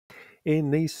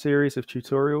In these series of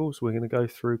tutorials, we're going to go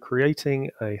through creating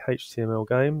a HTML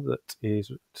game that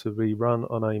is to be run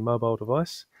on a mobile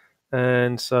device.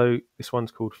 And so this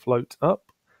one's called Float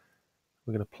Up.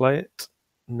 We're going to play it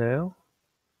now.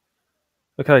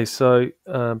 Okay, so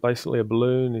basically a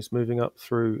balloon is moving up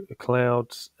through the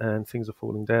clouds and things are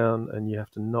falling down and you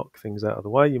have to knock things out of the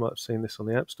way. You might have seen this on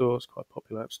the App Store. It's quite a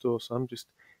popular App Store. So I'm just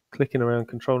clicking around,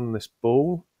 controlling this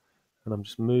ball, and I'm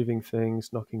just moving things,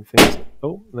 knocking things.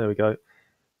 Oh, there we go.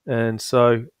 And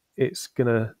so it's going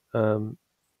to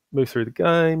move through the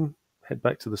game, head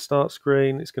back to the start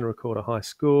screen. It's going to record a high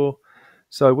score.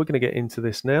 So we're going to get into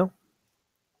this now.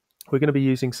 We're going to be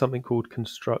using something called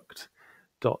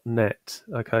construct.net.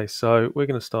 Okay, so we're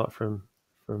going to start from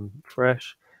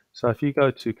fresh. So if you go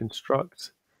to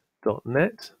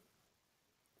construct.net,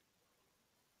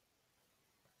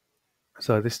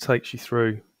 so this takes you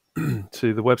through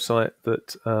to the website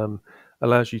that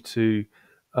allows you to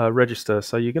register.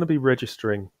 So you're going to be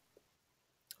registering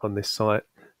on this site.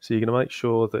 So you're going to make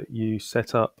sure that you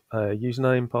set up a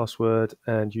username, password,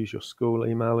 and use your school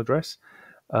email address.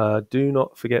 Do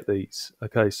not forget these.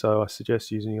 Okay, so I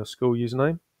suggest using your school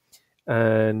username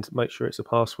and make sure it's a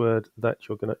password that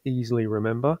you're going to easily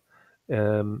remember.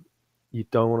 You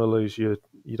don't want to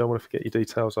you don't want to forget your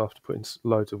details after putting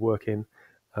loads of work in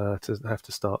to have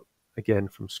to start again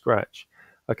from scratch.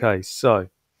 Okay, so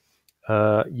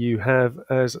you have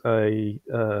as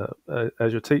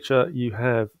your teacher, you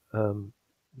have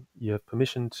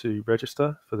permission to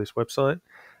register for this website,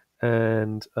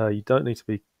 and you don't need to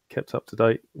be kept up to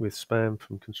date with spam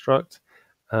from Construct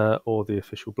or the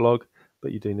official blog,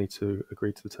 but you do need to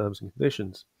agree to the terms and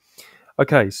conditions.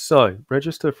 Okay, so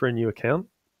register for a new account.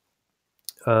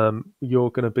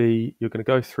 You're going to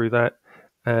go through that,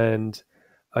 and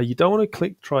you don't want to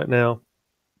click try it now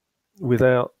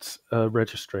without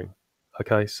registering.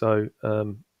 Okay, so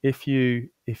if you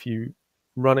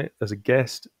run it as a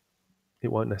guest, it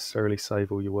won't necessarily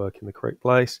save all your work in the correct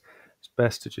place. It's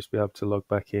best to just be able to log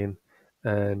back in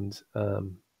and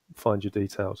find your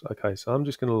details. Okay, so I'm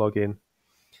just going to log in,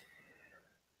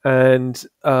 and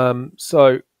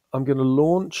so I'm going to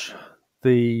launch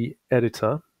the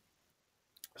editor.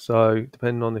 So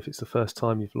depending on if it's the first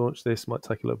time you've launched this, it might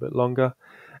take a little bit longer.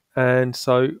 And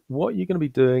so what you're going to be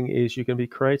doing is you're going to be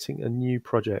creating a new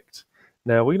project.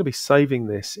 Now we're going to be saving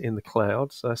this in the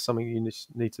cloud, so that's something you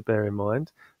need to bear in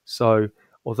mind. So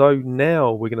although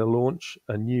now we're going to launch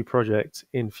a new project,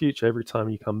 in future every time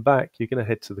you come back you're going to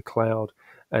head to the cloud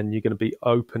and you're going to be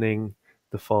opening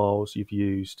the files you've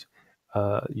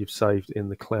saved in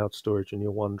the cloud storage in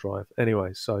your OneDrive.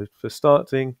 Anyway, so for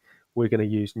starting we're going to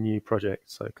use new project.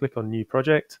 So click on new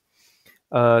project.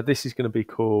 This is going to be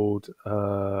called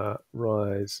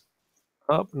Rise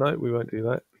Up. No, we won't do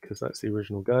that because that's the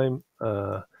original game.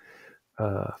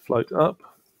 Float Up.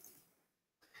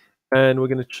 And we're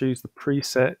going to choose the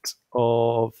preset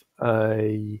of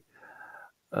a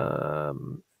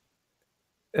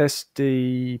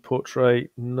SD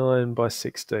portrait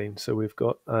 9:16. So we've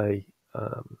got a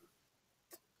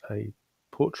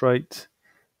portrait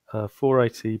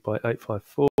 480 by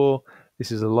 854.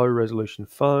 This is a low resolution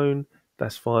phone.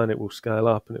 That's fine. It will scale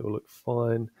up and it will look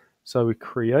fine. So we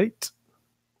create.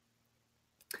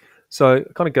 So I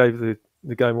kind of gave the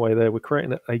game away there. We're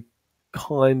creating a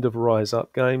kind of Rise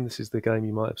Up game. This is the game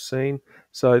you might have seen.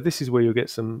 So this is where you'll get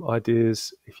some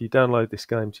ideas. If you download this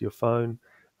game to your phone,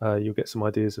 you'll get some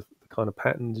ideas of the kind of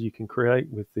patterns you can create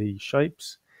with the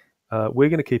shapes. We're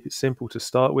going to keep it simple to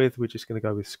start with. We're just going to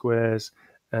go with squares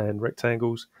and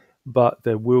rectangles, but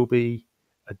there will be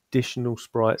additional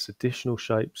sprites, additional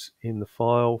shapes in the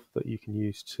file that you can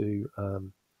use to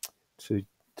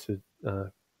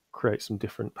create some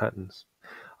different patterns.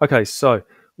 Okay, so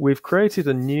we've created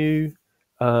a new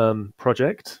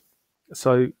project.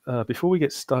 So before we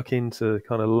get stuck into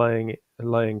kind of laying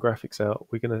graphics out,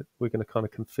 we're gonna kind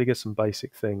of configure some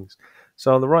basic things.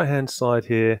 So on the right hand side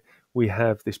here, we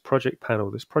have this project panel.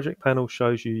 This project panel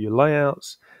shows you your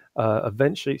layouts,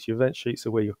 event sheets. Your event sheets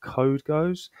are where your code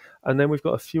goes, and then we've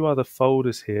got a few other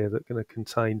folders here that are going to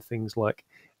contain things like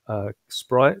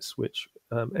sprites, which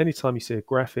anytime you see a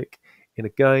graphic in a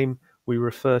game, we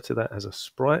refer to that as a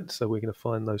sprite. So we're going to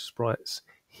find those sprites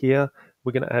here.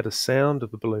 We're going to add a sound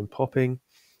of the balloon popping.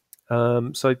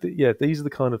 Yeah, these are the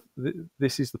kind of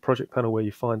this is the project panel where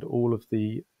you find all of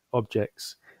the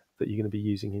objects that you're going to be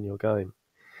using in your game.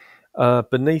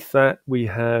 Beneath that we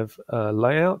have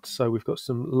layout. So we've got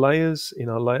some layers in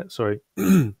our layout. Sorry,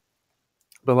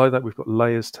 below that we've got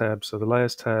layers tab. So the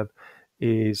layers tab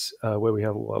is where we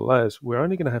have all our layers. We're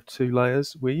only going to have 2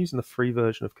 layers. We're using the free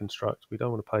version of Construct. We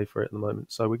don't want to pay for it at the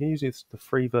moment. So we're going to use the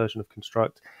free version of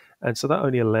Construct, and so that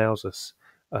only allows us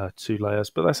 2 layers,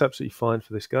 but that's absolutely fine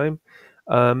for this game.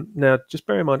 Now, just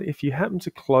bear in mind, if you happen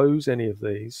to close any of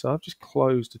these, so I've just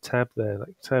closed a tab there,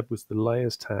 that tab was the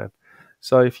Layers tab.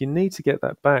 So if you need to get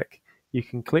that back, you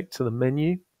can click to the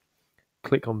menu,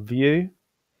 click on View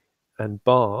and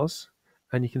Bars,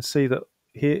 and you can see that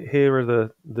here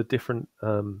are the different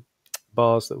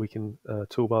bars that we can,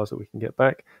 toolbars that we can get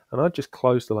back. And I just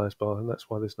closed the Layers bar, and that's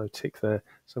why there's no tick there.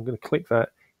 So I'm going to click that.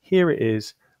 Here it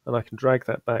is, and I can drag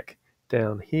that back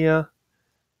down here,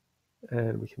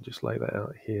 and we can just lay that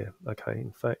out here. Okay,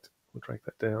 in fact, we'll drag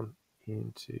that down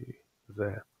into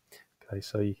there. Okay,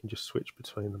 so you can just switch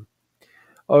between them.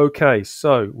 Okay,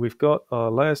 so we've got our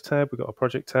Layers tab, we've got our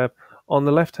Project tab. On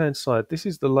the left-hand side, this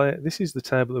is the layer. This is the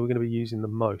tab that we're going to be using the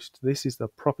most. This is the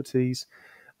Properties.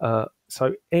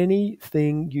 So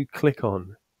anything you click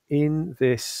on in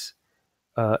this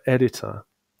editor,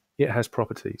 it has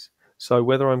properties. So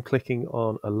whether I'm clicking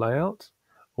on a layout,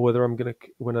 or whether I'm going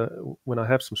to, when I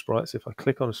have some sprites, if I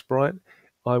click on a sprite,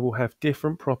 I will have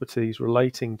different properties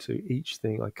relating to each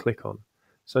thing I click on.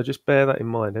 So just bear that in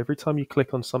mind. Every time you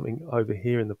click on something over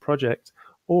here in the project,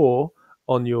 or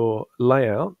on your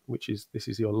layout, this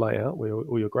is your layout where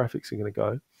all your graphics are going to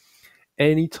go,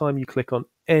 anytime you click on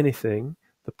anything,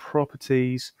 the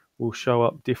properties will show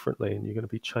up differently, and you're going to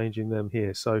be changing them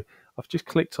here. So I've just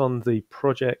clicked on the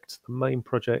project, the main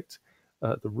project,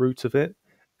 the root of it,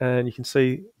 and you can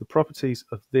see the properties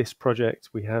of this project.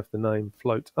 We have the name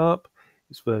float up,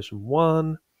 it's version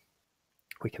 1.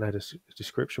 We can add a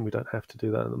description. We don't have to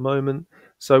do that at the moment.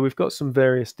 So we've got some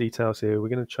various details here. We're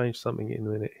going to change something in a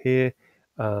minute here,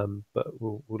 but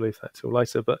we'll leave that till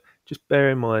later. But just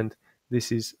bear in mind,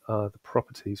 this is the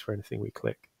properties for anything we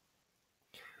click.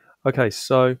 Okay,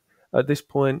 so at this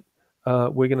point,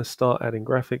 we're going to start adding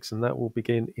graphics, and that will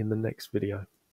begin in the next video.